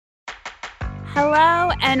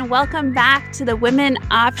Hello, and welcome back to the Women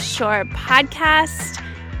Offshore podcast.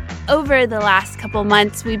 Over the last couple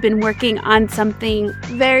months, we've been working on something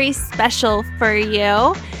very special for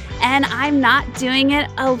you, and I'm not doing it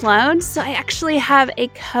alone. So I actually have a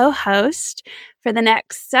co-host for the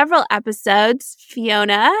next several episodes.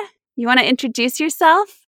 Fiona, you want to introduce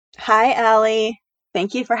yourself? Hi, Allie.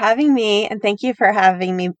 Thank you for having me, and thank you for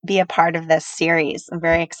having me be a part of this series. I'm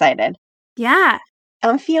very excited. Yeah.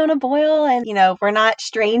 I'm Fiona Boyle, and we're not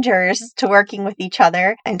strangers to working with each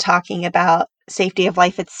other and talking about safety of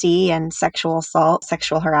life at sea and sexual assault,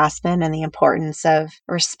 sexual harassment, and the importance of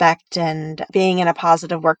respect and being in a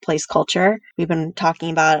positive workplace culture. We've been talking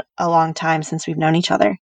about a long time since we've known each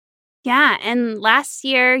other. Yeah, and last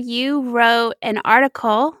year you wrote an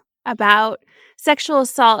article about sexual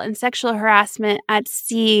assault and sexual harassment at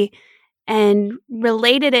sea and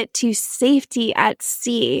related it to safety at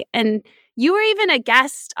sea. And you were even a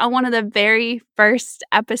guest on one of the very first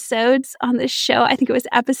episodes on this show. I think it was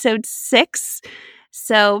episode 6.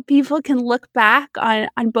 So people can look back on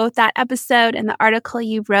both that episode and the article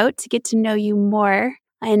you wrote to get to know you more.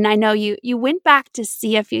 And I know you went back to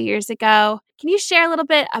sea a few years ago. Can you share a little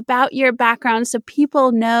bit about your background so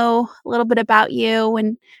people know a little bit about you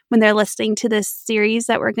when they're listening to this series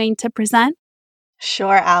that we're going to present?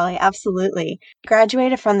 Sure, Allie, absolutely.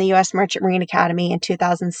 Graduated from the U.S. Merchant Marine Academy in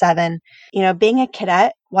 2007. Being a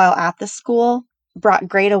cadet while at the school brought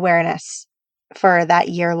great awareness for that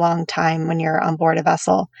year-long time when you're on board a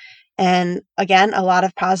vessel. And again, a lot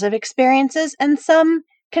of positive experiences and some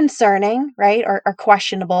concerning, right, or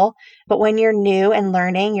questionable. But when you're new and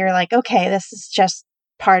learning, you're like, okay, this is just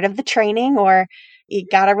part of the training, or you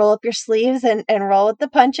got to roll up your sleeves and roll with the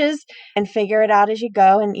punches and figure it out as you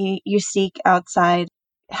go. And you seek outside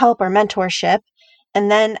help or mentorship. And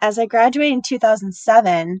then as I graduated in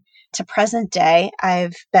 2007 to present day,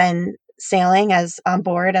 I've been sailing as on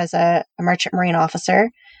board as a merchant marine officer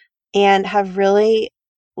and have really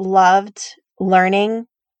loved learning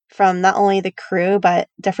from not only the crew, but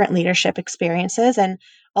different leadership experiences. And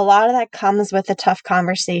a lot of that comes with the tough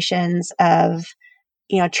conversations of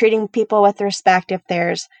treating people with respect. If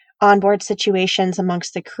there's onboard situations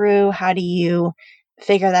amongst the crew, how do you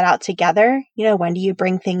figure that out together? When do you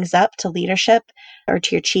bring things up to leadership or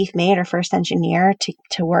to your chief mate or first engineer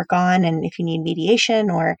to work on? And if you need mediation,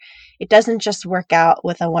 or it doesn't just work out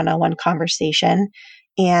with a one-on-one conversation.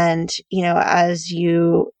 And, as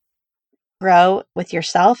you grow with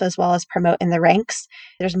yourself as well as promote in the ranks,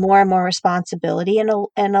 there's more and more responsibility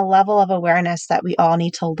and a level of awareness that we all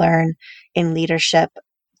need to learn in leadership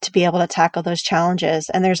to be able to tackle those challenges.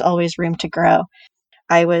 And there's always room to grow.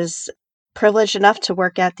 I was privileged enough to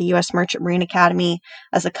work at the U.S. Merchant Marine Academy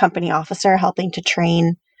as a company officer, helping to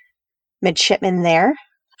train midshipmen there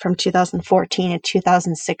from 2014 to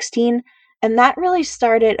 2016. And that really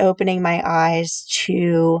started opening my eyes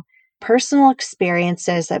to personal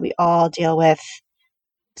experiences that we all deal with,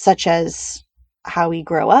 such as how we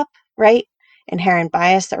grow up, right? Inherent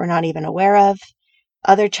bias that we're not even aware of,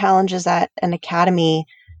 other challenges at an academy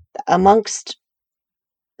amongst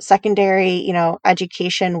secondary,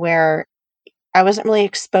 education where I wasn't really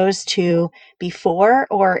exposed to before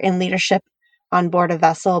or in leadership on board a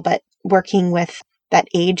vessel, but working with that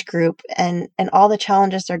age group and all the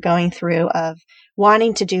challenges they're going through of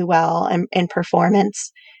wanting to do well in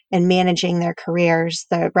performance and managing their careers,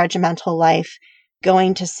 the regimental life,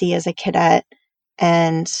 going to sea as a cadet,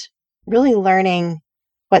 and really learning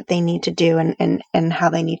what they need to do and how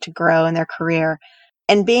they need to grow in their career.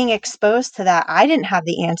 And being exposed to that, I didn't have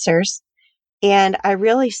the answers. And I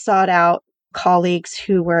really sought out colleagues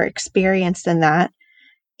who were experienced in that.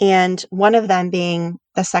 And one of them being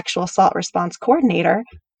the sexual assault response coordinator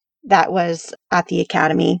that was at the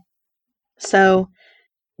academy. So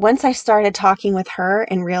once I started talking with her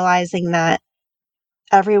and realizing that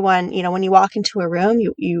everyone, when you walk into a room,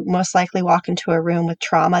 you most likely walk into a room with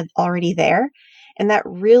trauma already there. And that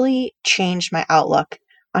really changed my outlook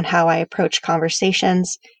on how I approach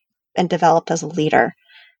conversations and developed as a leader.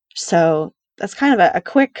 So that's kind of a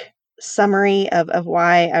quick summary of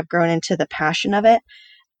why I've grown into the passion of it.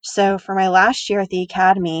 So for my last year at the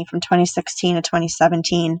academy from 2016 to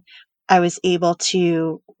 2017, I was able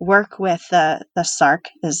to work with the SARC,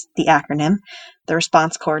 is the acronym, the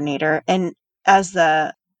response coordinator, and as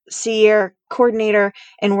the SEER coordinator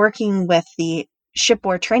and working with the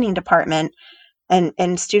shipboard training department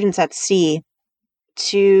and students at sea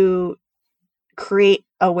to create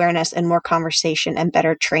awareness and more conversation and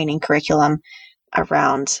better training curriculum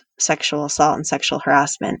around sexual assault and sexual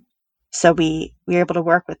harassment. So we were able to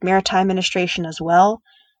work with Maritime Administration as well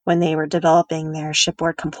when they were developing their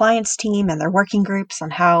shipboard compliance team and their working groups on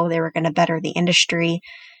how they were going to better the industry.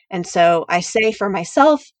 And so I say for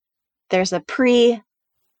myself, there's a pre-SOPR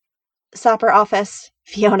office,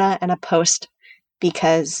 Fiona, and a post,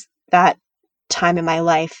 because that time in my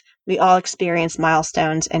life, we all experience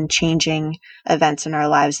milestones and changing events in our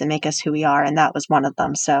lives that make us who we are. And that was one of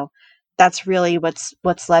them. So that's really what's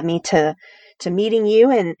led me to meeting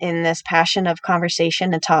you in this passion of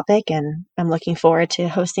conversation and topic. And I'm looking forward to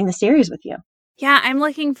hosting the series with you. Yeah, I'm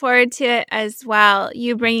looking forward to it as well.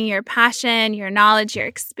 You bringing your passion, your knowledge, your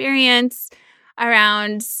experience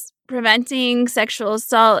around preventing sexual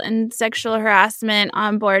assault and sexual harassment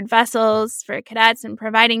on board vessels for cadets and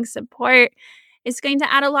providing support is going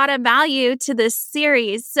to add a lot of value to this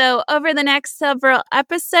series. So over the next several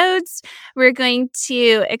episodes, we're going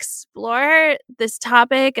to explore this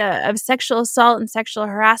topic of sexual assault and sexual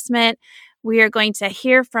harassment. We are going to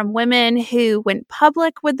hear from women who went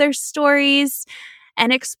public with their stories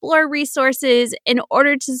and explore resources in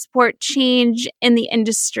order to support change in the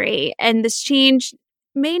industry. And this change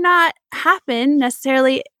may not happen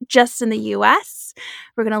necessarily just in the US.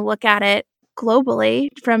 We're going to look at it globally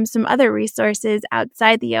from some other resources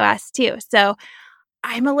outside the US too. So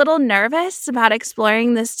I'm a little nervous about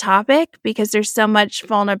exploring this topic because there's so much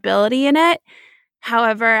vulnerability in it.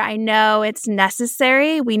 However, I know it's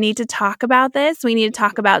necessary. We need to talk about this. We need to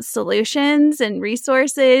talk about solutions and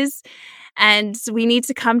resources. And we need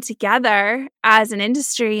to come together as an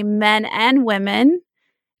industry, men and women,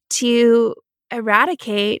 to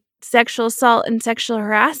eradicate sexual assault and sexual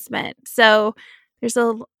harassment. So there's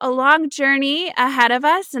a long journey ahead of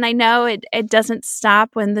us. And I know it doesn't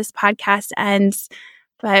stop when this podcast ends,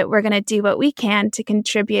 but we're going to do what we can to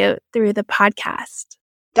contribute through the podcast.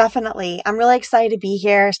 Definitely. I'm really excited to be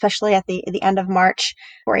here, especially at the end of March.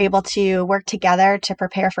 We're able to work together to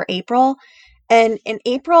prepare for April. And in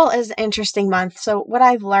April is an interesting month. So what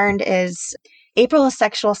I've learned is April is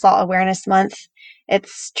Sexual Assault Awareness Month.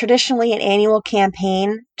 It's traditionally an annual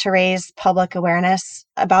campaign to raise public awareness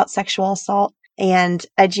about sexual assault and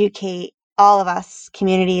educate all of us,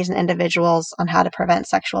 communities and individuals, on how to prevent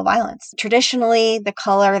sexual violence. Traditionally, the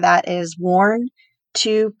color that is worn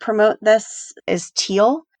to promote this is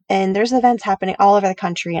teal. And there's events happening all over the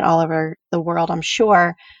country and all over the world, I'm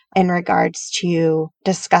sure, in regards to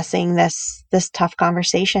discussing this tough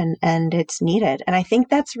conversation, and it's needed. And I think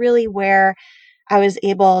that's really where I was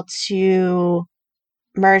able to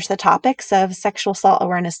merge the topics of Sexual Assault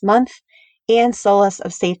Awareness Month and Solace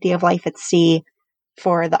of Safety of Life at Sea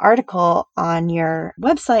for the article on your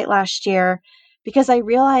website last year, because I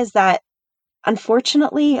realized that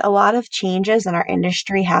unfortunately, a lot of changes in our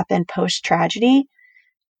industry happen post-tragedy,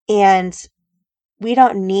 and we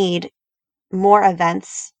don't need more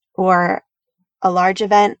events or a large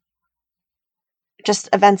event, just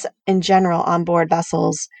events in general on board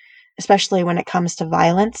vessels, especially when it comes to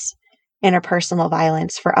violence, interpersonal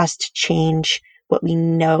violence, for us to change what we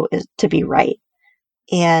know is to be right.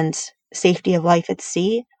 And safety of life at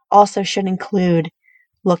sea also should include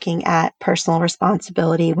looking at personal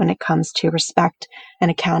responsibility when it comes to respect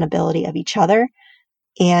and accountability of each other.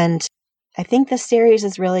 And I think this series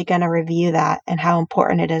is really going to review that and how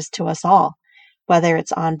important it is to us all, whether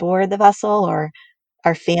it's on board the vessel or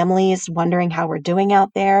our families wondering how we're doing out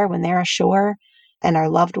there when they're ashore, and our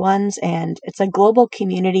loved ones. And it's a global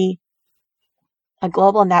community, a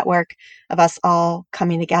global network of us all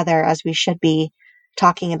coming together as we should be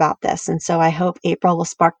talking about this. And so I hope April will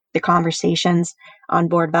spark the conversations on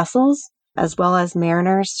board vessels as well as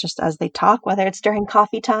mariners, just as they talk, whether it's during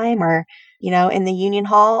coffee time or, in the Union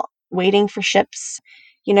Hall waiting for ships.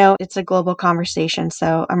 It's a global conversation.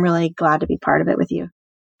 So I'm really glad to be part of it with you.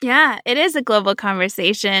 Yeah, it is a global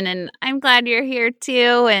conversation, and I'm glad you're here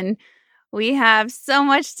too. And we have so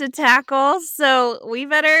much to tackle, so we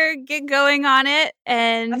better get going on it.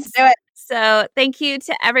 And let's do it. So thank you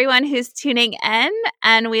to everyone who's tuning in,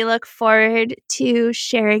 and we look forward to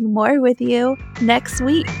sharing more with you next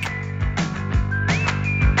week.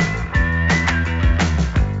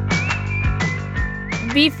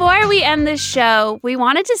 Before we end this show, we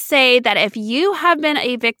wanted to say that if you have been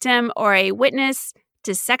a victim or a witness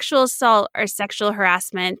to sexual assault or sexual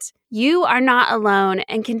harassment, you are not alone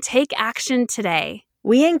and can take action today.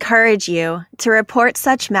 We encourage you to report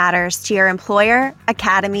such matters to your employer,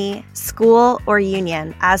 academy, school, or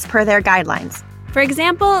union as per their guidelines. For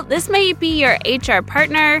example, this may be your HR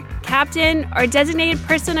partner, captain, or designated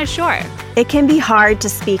person ashore. It can be hard to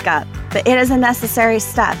speak up, but it is a necessary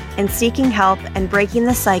step in seeking help and breaking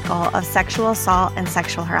the cycle of sexual assault and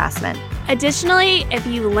sexual harassment. Additionally, if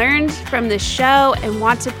you learned from the show and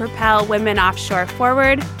want to propel women offshore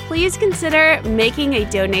forward, please consider making a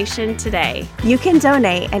donation today. You can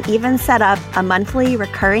donate and even set up a monthly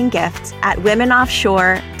recurring gift at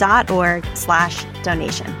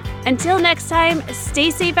womenoffshore.org/donation. Until next time,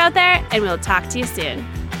 stay safe out there, and we'll talk to you soon.